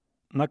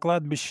На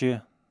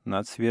кладбище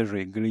над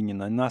свежей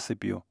глиняной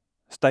насыпью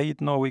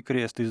стоит новый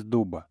крест из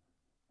дуба,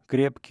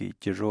 крепкий,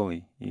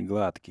 тяжелый и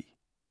гладкий.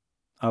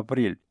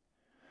 Апрель.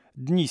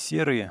 Дни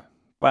серые,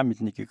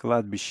 памятники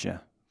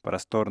кладбища,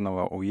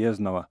 просторного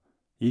уездного,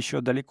 еще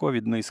далеко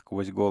видны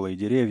сквозь голые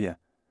деревья,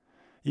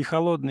 и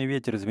холодный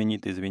ветер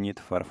звенит и звенит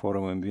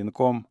фарфоровым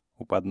венком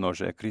у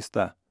подножия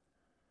креста.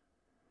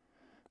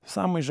 В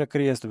самый же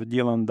крест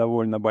вделан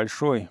довольно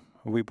большой,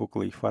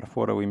 выпуклый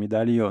фарфоровый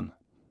медальон,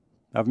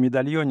 а в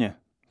медальоне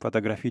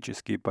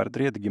фотографический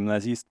портрет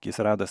гимназистки с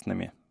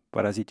радостными,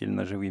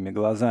 поразительно живыми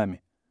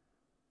глазами.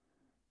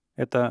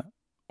 Это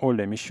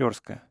Оля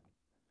Мещерская.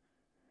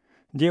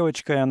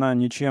 Девочкой она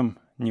ничем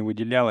не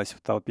выделялась в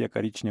толпе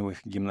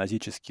коричневых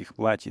гимназических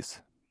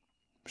платьиц.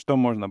 Что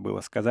можно было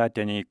сказать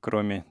о ней,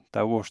 кроме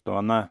того, что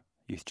она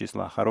из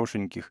числа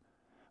хорошеньких,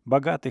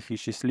 богатых и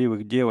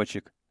счастливых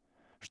девочек,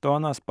 что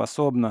она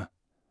способна,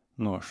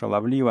 но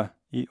шаловлива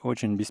и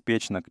очень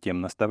беспечна к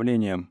тем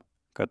наставлениям,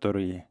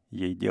 которые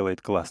ей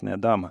делает классная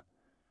дама.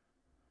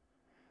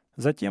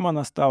 Затем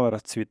она стала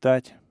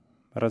расцветать,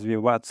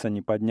 развиваться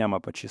не по дням, а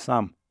по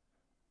часам.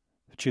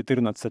 В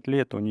 14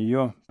 лет у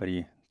нее,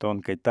 при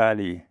тонкой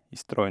талии и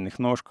стройных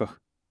ножках,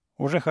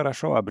 уже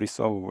хорошо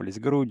обрисовывались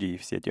груди и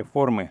все те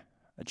формы,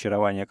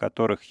 очарование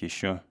которых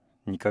еще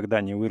никогда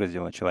не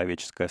выразило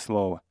человеческое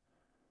слово.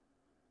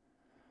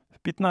 В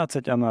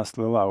 15 она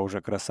слыла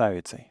уже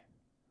красавицей.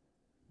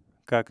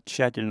 Как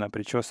тщательно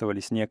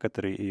причесывались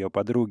некоторые ее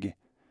подруги,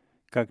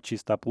 как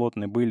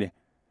чистоплотны были,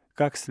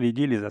 как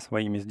следили за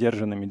своими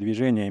сдержанными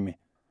движениями.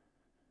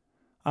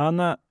 А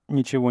она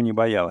ничего не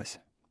боялась.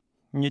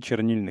 Ни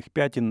чернильных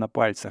пятен на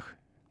пальцах,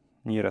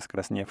 ни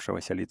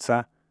раскрасневшегося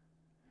лица,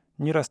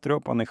 ни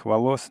растрепанных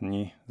волос,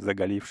 ни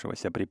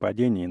заголившегося при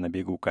падении на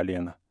бегу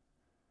колена.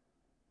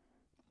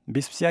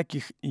 Без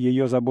всяких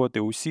ее забот и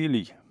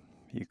усилий,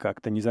 и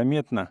как-то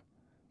незаметно,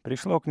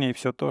 пришло к ней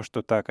все то,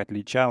 что так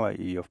отличало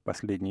ее в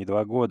последние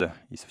 2 года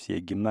из всей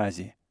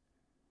гимназии.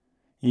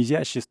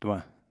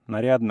 Изящество,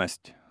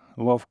 нарядность,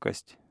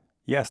 ловкость,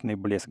 ясный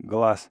блеск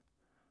глаз.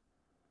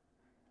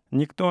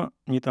 Никто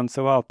не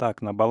танцевал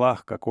так на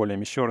балах, как Оля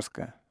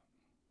Мещерская.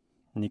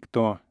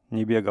 Никто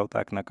не бегал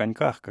так на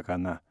коньках, как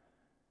она.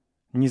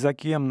 Ни за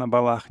кем на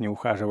балах не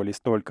ухаживали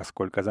столько,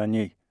 сколько за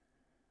ней.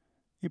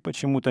 И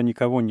почему-то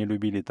никого не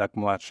любили так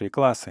младшие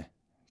классы,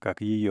 как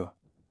ее.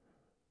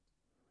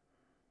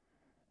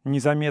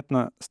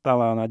 Незаметно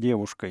стала она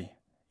девушкой,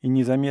 и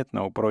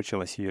незаметно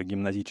упрочилась ее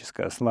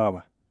гимназическая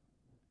слава.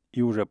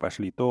 И уже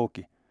пошли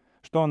толки,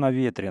 что она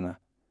ветрена,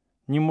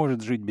 не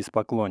может жить без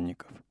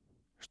поклонников,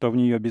 что в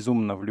нее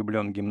безумно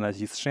влюблен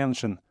гимназист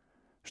Шеншин,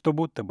 что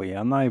будто бы и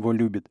она его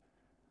любит,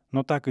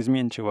 но так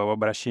изменчиво в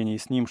обращении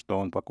с ним, что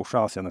он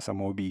покушался на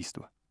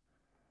самоубийство.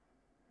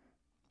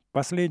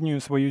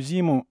 Последнюю свою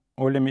зиму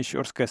Оля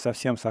Мещерская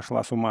совсем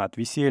сошла с ума от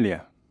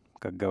веселья,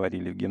 как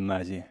говорили в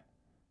гимназии.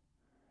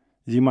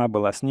 Зима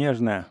была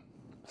снежная,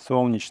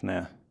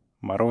 солнечная,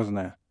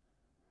 морозная.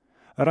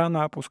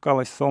 Рано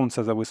опускалось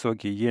солнце за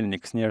высокий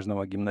ельник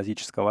снежного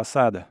гимназического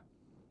сада,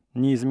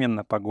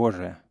 неизменно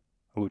погожее,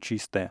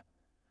 лучистое,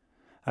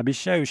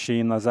 обещающее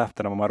и на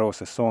завтра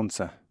мороз и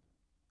солнце,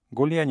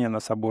 гуляние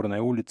на Соборной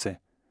улице,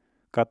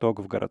 каток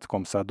в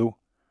городском саду,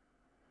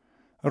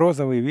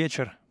 розовый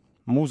вечер,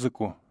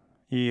 музыку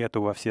и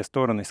эту во все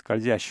стороны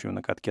скользящую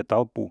на катке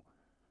толпу,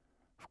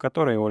 в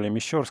которой Оля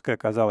Мещерская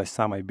казалась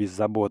самой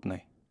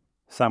беззаботной,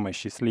 самой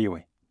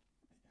счастливой.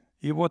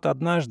 И вот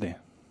однажды,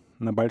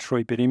 на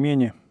большой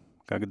перемене,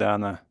 когда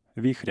она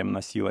вихрем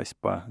носилась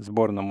по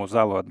сборному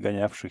залу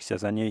отгонявшихся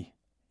за ней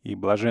и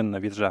блаженно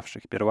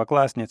визжавших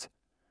первоклассниц,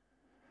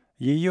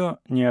 ее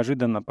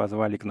неожиданно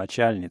позвали к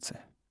начальнице.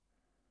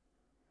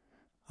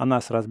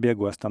 Она с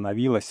разбегу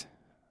остановилась,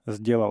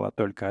 сделала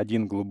только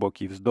один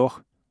глубокий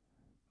вздох,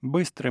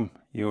 быстрым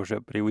и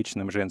уже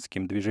привычным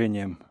женским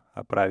движением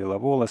оправила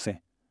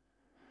волосы,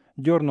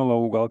 дернула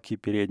уголки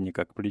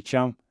передника к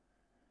плечам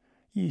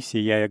и,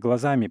 сияя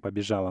глазами,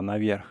 побежала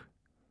наверх.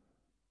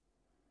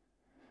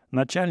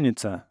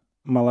 Начальница,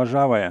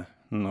 моложавая,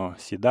 но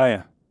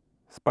седая,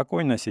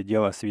 спокойно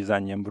сидела с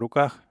вязанием в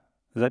руках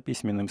за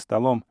письменным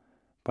столом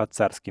под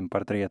царским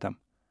портретом.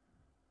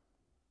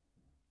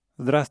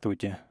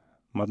 «Здравствуйте,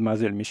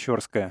 мадемуазель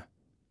Мещерская»,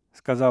 —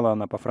 сказала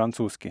она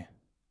по-французски,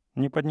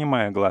 не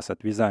поднимая глаз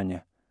от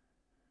вязания.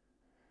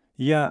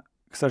 «Я,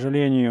 к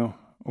сожалению,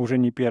 уже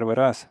не первый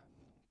раз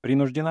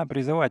принуждена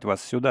призывать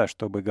вас сюда,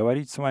 чтобы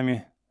говорить с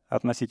вами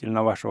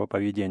относительно вашего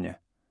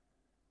поведения».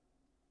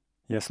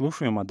 «Я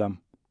слушаю,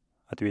 мадам»,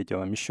 —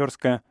 ответила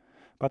Мещерская,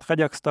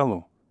 подходя к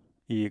столу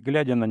и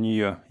глядя на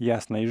нее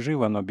ясно и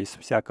живо, но без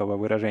всякого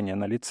выражения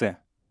на лице,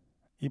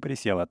 и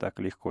присела так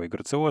легко и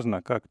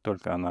грациозно, как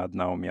только она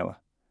одна умела.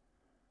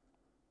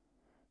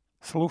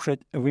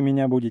 «Слушать вы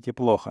меня будете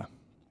плохо.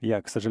 Я,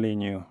 к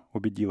сожалению,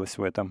 убедилась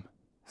в этом»,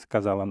 —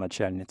 сказала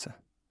начальница.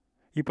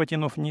 И,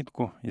 потянув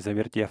нитку и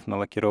завертев на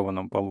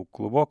лакированном полу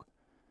клубок,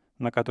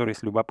 на который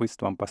с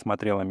любопытством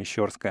посмотрела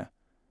Мещерская,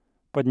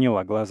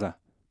 подняла глаза.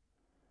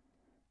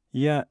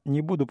 «Я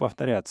не буду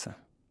повторяться,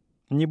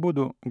 не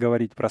буду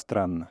говорить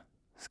пространно»,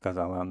 —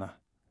 сказала она.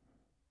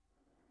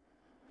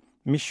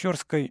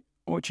 Мещерской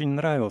очень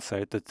нравился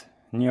этот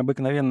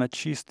необыкновенно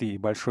чистый и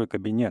большой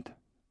кабинет,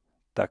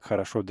 так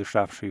хорошо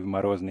дышавший в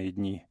морозные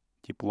дни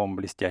теплом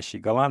блестящей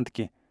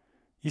голландки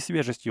и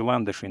свежестью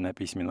ландышей на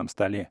письменном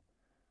столе.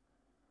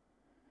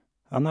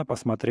 Она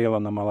посмотрела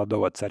на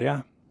молодого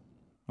царя,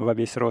 во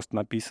весь рост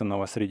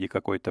написанного среди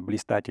какой-то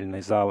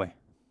блистательной залы,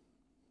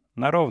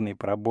 на ровный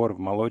пробор в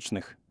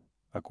молочных,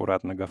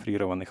 аккуратно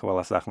гофрированных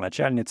волосах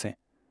начальницы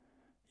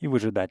и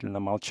выжидательно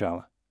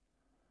молчала.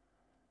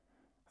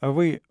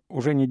 «Вы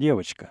уже не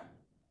девочка»,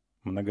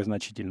 —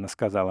 многозначительно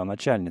сказала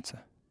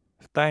начальница,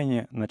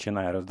 втайне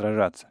начиная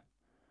раздражаться.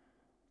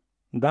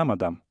 «Да,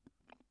 мадам»,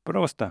 —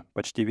 просто,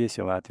 почти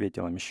весело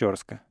ответила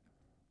Мещерска.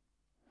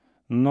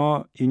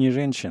 «Но и не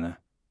женщина»,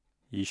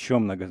 — еще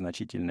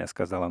многозначительнее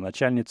сказала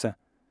начальница,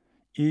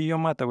 и ее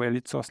матовое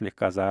лицо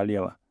слегка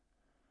заолело.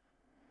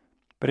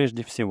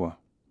 «Прежде всего,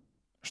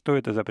 что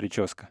это за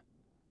прическа?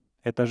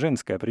 Это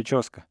женская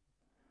прическа».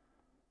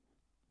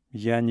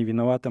 «Я не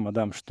виновата,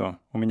 мадам, что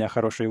у меня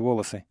хорошие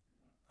волосы»,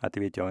 —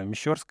 ответила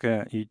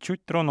Мещерская и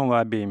чуть тронула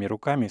обеими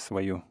руками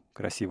свою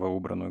красиво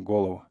убранную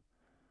голову.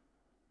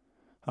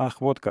 «Ах,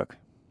 вот как!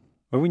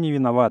 Вы не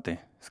виноваты»,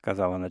 —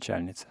 сказала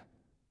начальница.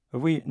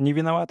 «Вы не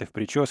виноваты в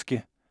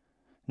прическе,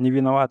 не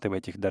виноваты в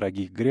этих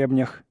дорогих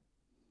гребнях,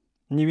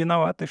 не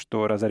виноваты,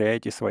 что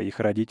разоряете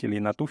своих родителей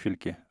на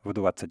туфельки в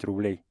 20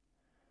 рублей.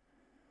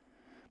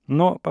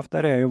 Но,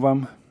 повторяю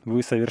вам,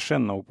 вы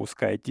совершенно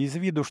упускаете из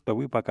виду, что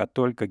вы пока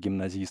только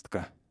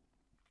гимназистка».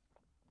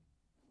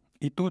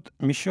 И тут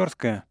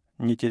Мещерская,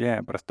 не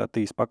теряя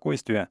простоты и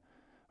спокойствия,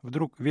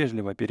 вдруг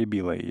вежливо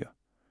перебила ее.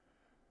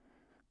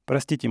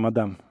 «Простите,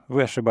 мадам,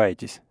 вы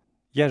ошибаетесь.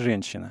 Я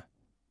женщина.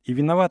 И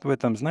виноват в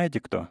этом знаете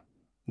кто?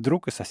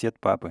 Друг и сосед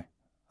папы.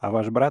 А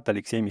ваш брат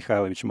Алексей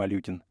Михайлович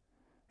Малютин.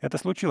 Это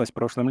случилось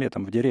прошлым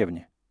летом в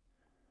деревне».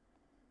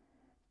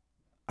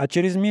 А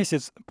через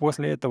месяц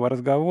после этого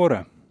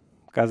разговора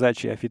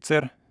казачий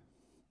офицер,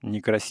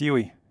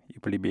 некрасивый и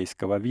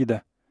плебейского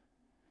вида,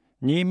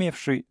 не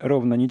имевший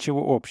ровно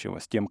ничего общего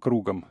с тем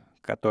кругом,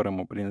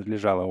 которому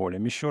принадлежала Оля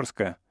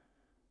Мещерская,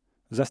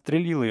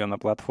 застрелил ее на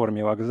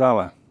платформе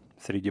вокзала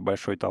среди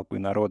большой толпы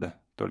народа,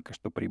 только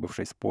что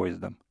прибывшей с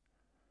поездом.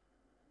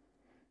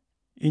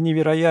 И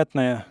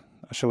невероятное,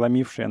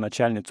 ошеломившее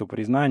начальницу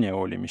признание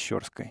Оли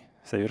Мещерской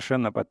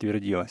совершенно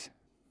подтвердилось.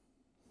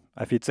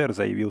 Офицер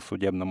заявил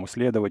судебному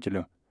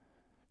следователю,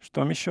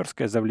 что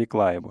Мещерская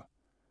завлекла его,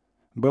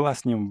 была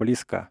с ним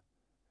близка,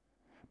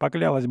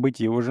 поклялась быть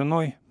его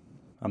женой,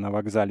 а на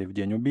вокзале в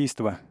день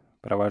убийства,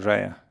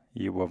 провожая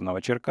его в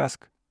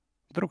Новочеркасск,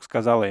 вдруг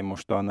сказала ему,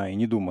 что она и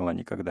не думала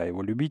никогда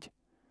его любить,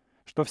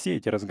 что все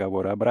эти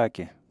разговоры о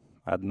браке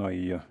 — одно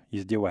ее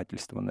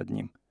издевательство над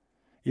ним,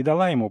 и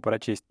дала ему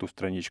прочесть ту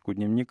страничку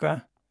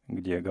дневника,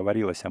 где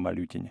говорилось о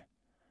Малютине.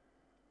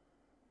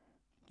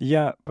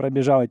 Я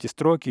пробежал эти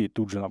строки и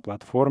тут же на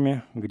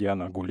платформе, где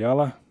она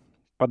гуляла,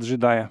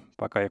 поджидая,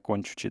 пока я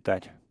кончу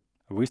читать,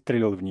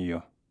 выстрелил в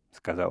нее, —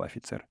 сказал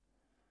офицер.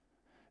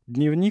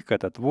 Дневник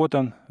этот, вот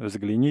он,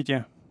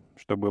 взгляните,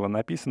 что было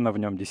написано в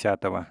нем 10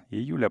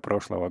 июля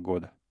прошлого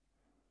года.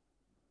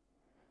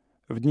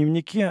 В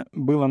дневнике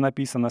было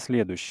написано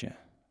следующее.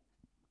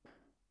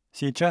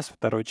 Сейчас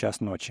 2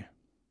 час ночи.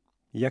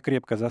 Я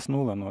крепко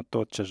заснула, но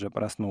тотчас же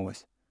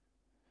проснулась.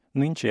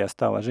 Нынче я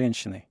стала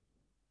женщиной.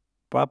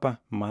 Папа,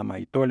 мама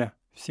и Толя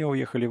все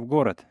уехали в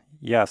город,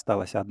 я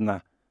осталась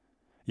одна.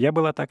 Я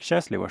была так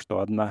счастлива, что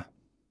одна.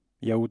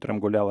 Я утром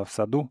гуляла в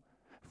саду,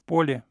 в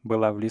поле,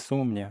 была в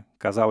лесу, мне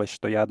казалось,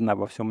 что я одна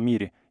во всем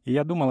мире, и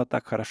я думала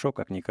так хорошо,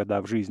 как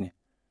никогда в жизни.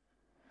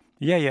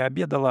 Я и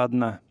обедала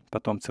одна,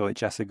 потом целый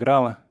час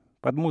играла.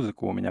 Под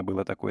музыку у меня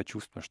было такое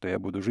чувство, что я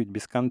буду жить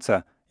без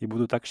конца и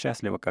буду так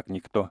счастлива, как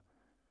никто.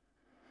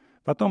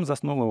 Потом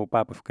заснула у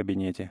папы в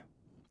кабинете.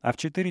 А в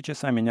 4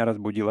 часа меня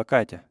разбудила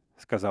Катя.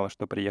 Сказала,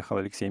 что приехал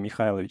Алексей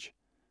Михайлович.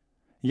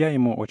 Я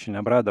ему очень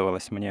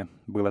обрадовалась, мне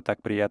было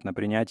так приятно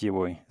принять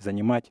его и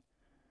занимать.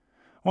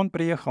 Он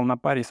приехал на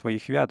паре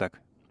своих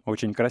вяток,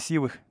 очень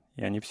красивых,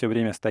 и они все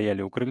время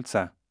стояли у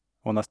крыльца.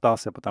 Он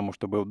остался, потому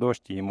что был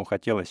дождь, и ему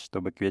хотелось,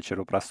 чтобы к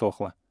вечеру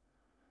просохло.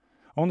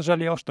 Он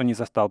жалел, что не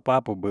застал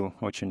папу, был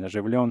очень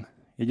оживлен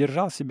и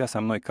держал себя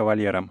со мной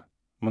кавалером.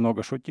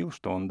 Много шутил,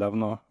 что он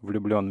давно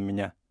влюблен в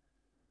меня.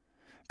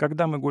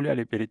 Когда мы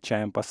гуляли перед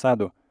чаем по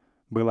саду,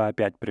 была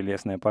опять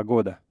прелестная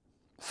погода.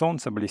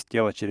 Солнце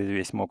блестело через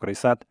весь мокрый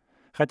сад,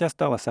 хотя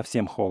стало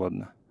совсем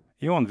холодно.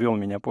 И он вел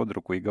меня под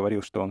руку и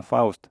говорил, что он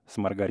Фауст с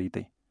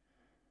Маргаритой.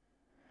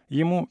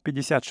 Ему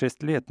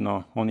 56 лет,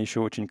 но он еще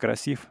очень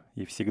красив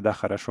и всегда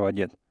хорошо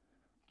одет.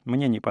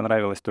 Мне не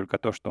понравилось только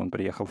то, что он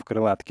приехал в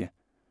крылатке.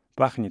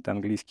 Пахнет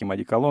английским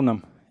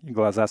одеколоном, и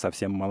глаза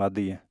совсем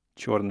молодые,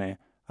 черные,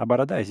 а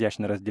борода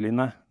изящно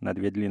разделена на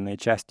 2 длинные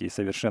части и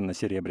совершенно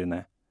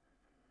серебряная.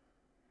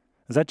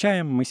 За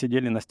чаем мы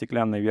сидели на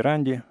стеклянной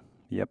веранде,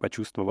 я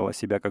почувствовала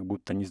себя как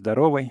будто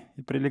нездоровой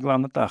и прилегла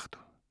на тахту,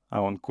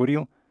 а он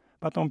курил,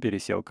 потом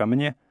пересел ко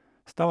мне,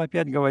 стал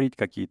опять говорить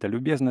какие-то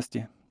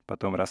любезности,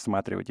 потом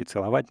рассматривать и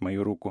целовать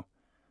мою руку.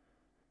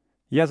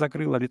 Я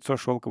закрыла лицо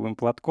шелковым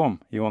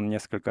платком, и он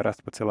несколько раз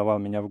поцеловал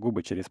меня в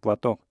губы через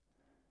платок.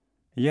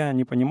 Я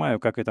не понимаю,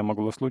 как это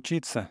могло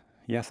случиться.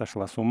 Я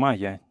сошла с ума,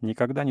 я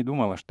никогда не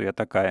думала, что я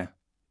такая.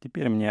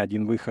 Теперь мне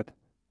один выход.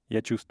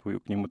 Я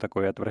чувствую к нему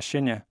такое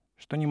отвращение,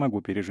 что не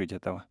могу пережить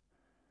этого.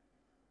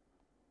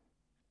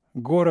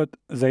 Город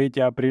за эти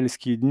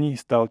апрельские дни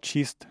стал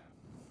чист,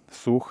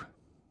 сух,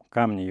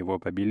 камни его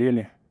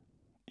побелели,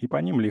 и по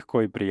ним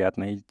легко и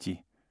приятно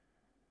идти.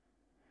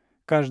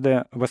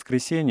 Каждое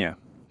воскресенье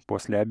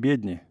после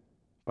обедни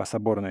по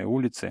Соборной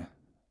улице,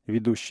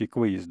 ведущей к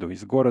выезду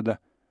из города,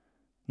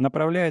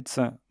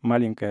 направляется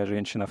маленькая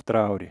женщина в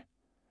трауре,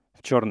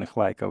 в черных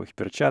лайковых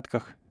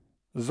перчатках,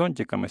 с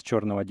зонтиком из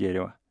черного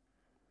дерева.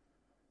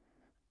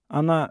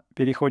 Она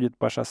переходит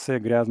по шоссе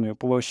грязную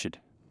площадь,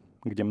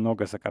 где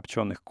много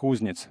закопченных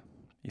кузнец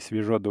и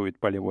свежо дует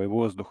полевой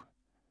воздух.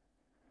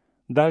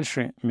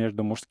 Дальше,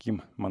 между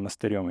мужским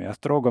монастырем и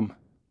острогом,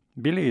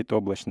 белеет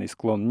облачный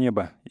склон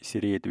неба и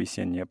сереет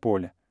весеннее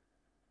поле.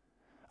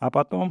 А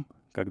потом,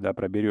 когда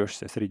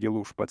проберешься среди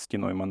луж под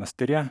стеной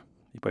монастыря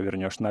и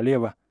повернешь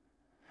налево,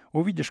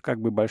 увидишь как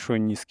бы большой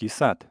низкий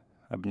сад,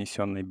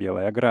 обнесенный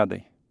белой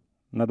оградой,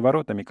 над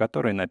воротами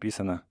которой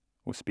написано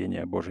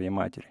 «Успение Божией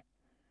Матери».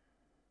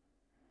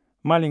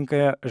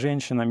 Маленькая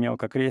женщина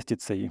мелко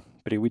крестится и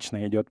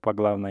привычно идет по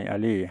главной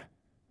аллее.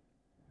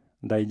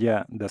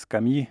 Дойдя до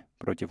скамьи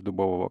против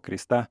дубового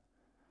креста,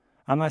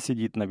 она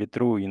сидит на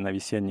ветру и на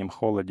весеннем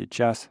холоде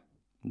час,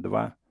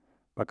 два,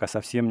 пока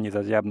совсем не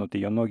зазябнут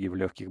ее ноги в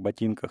легких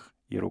ботинках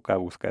и рука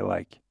в узкой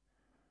лайке.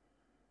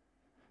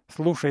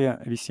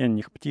 Слушая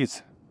весенних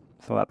птиц,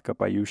 сладко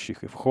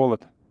поющих и в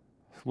холод,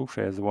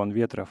 слушая звон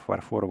ветра в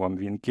фарфоровом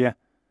венке,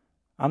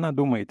 она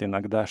думает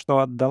иногда, что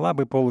отдала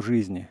бы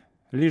полжизни,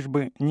 лишь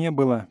бы не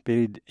было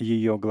перед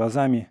ее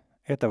глазами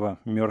этого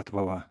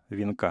мертвого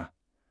венка.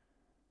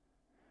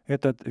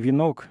 Этот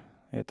венок,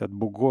 этот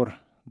бугор,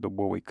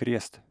 дубовый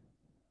крест.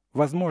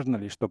 Возможно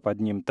ли, что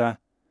под ним та,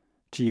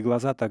 чьи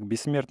глаза так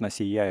бессмертно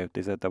сияют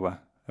из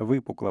этого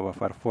выпуклого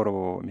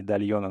фарфорового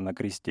медальона на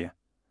кресте?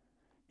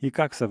 И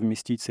как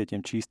совместить с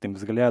этим чистым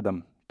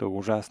взглядом то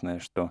ужасное,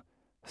 что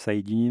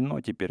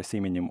соединено теперь с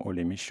именем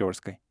Оли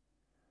Мещерской?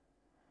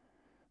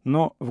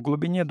 Но в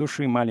глубине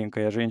души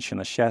маленькая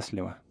женщина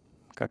счастлива,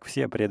 как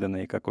все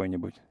преданные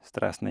какой-нибудь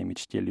страстной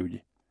мечте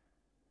люди.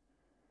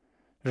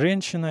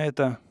 Женщина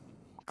эта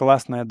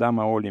классная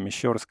дама Оли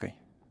Мещерской,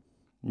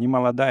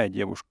 немолодая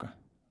девушка,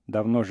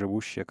 давно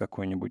живущая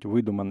какой-нибудь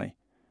выдуманной,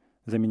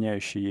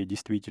 заменяющей ей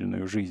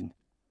действительную жизнь.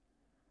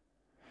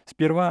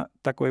 Сперва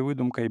такой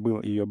выдумкой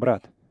был ее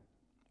брат,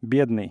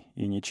 бедный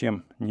и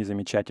ничем не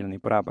замечательный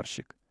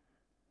прапорщик.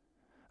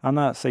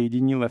 Она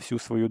соединила всю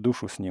свою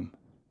душу с ним,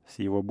 с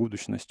его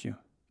будущностью,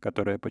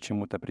 которая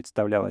почему-то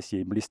представлялась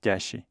ей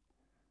блестящей.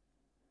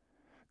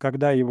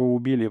 Когда его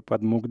убили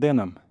под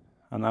Мукденом,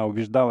 она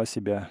убеждала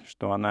себя,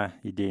 что она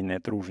идейная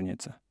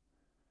труженица.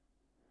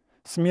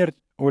 Смерть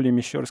Оли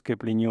Мещерской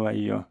пленила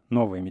ее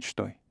новой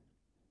мечтой.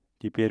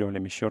 Теперь Оля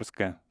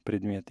Мещерская —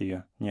 предмет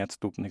ее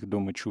неотступных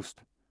дум и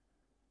чувств.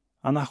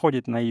 Она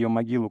ходит на ее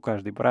могилу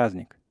каждый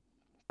праздник,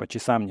 по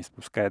часам не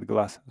спускает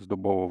глаз с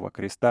дубового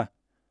креста,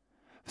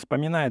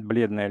 вспоминает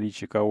бледное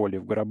личико Оли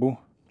в гробу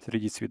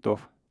среди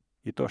цветов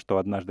и то, что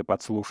однажды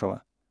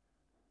подслушала.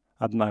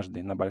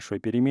 Однажды на большой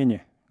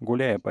перемене,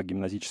 гуляя по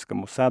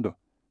гимназическому саду,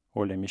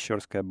 Оля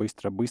Мещерская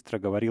быстро-быстро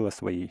говорила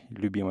своей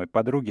любимой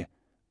подруге,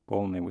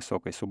 полной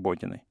высокой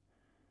субботиной.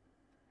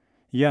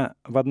 Я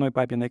в одной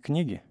папиной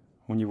книге,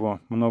 у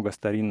него много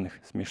старинных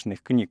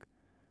смешных книг,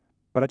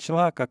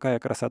 прочла, какая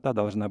красота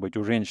должна быть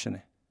у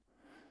женщины.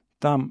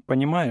 Там,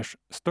 понимаешь,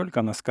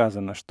 столько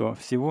насказано, что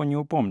всего не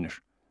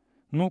упомнишь.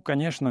 Ну,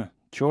 конечно,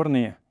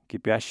 черные,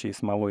 кипящие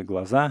смолой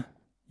глаза,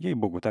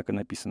 ей-богу, так и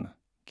написано,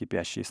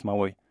 кипящие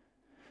смолой.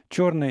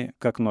 Черные,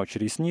 как ночь,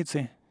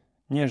 ресницы,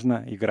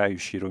 нежно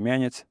играющий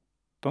румянец,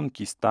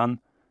 тонкий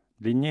стан,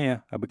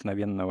 длиннее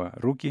обыкновенного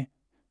руки,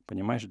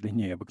 понимаешь,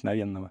 длиннее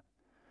обыкновенного,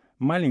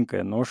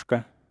 маленькая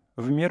ножка,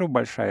 в меру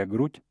большая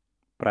грудь,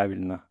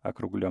 правильно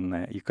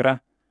округленная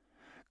икра,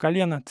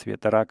 колено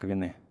цвета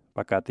раковины,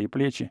 покатые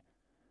плечи.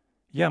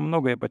 Я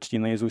многое почти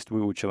наизусть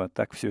выучила,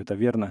 так все это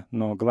верно,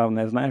 но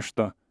главное, знаешь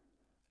что?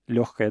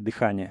 Легкое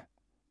дыхание.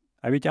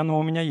 А ведь оно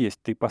у меня есть,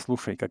 ты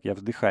послушай, как я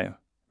вздыхаю.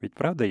 Ведь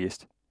правда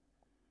есть?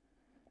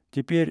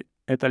 Теперь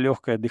это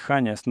легкое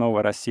дыхание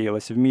снова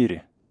рассеялось в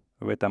мире,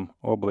 в этом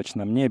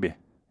облачном небе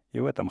и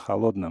в этом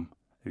холодном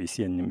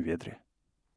весеннем ветре.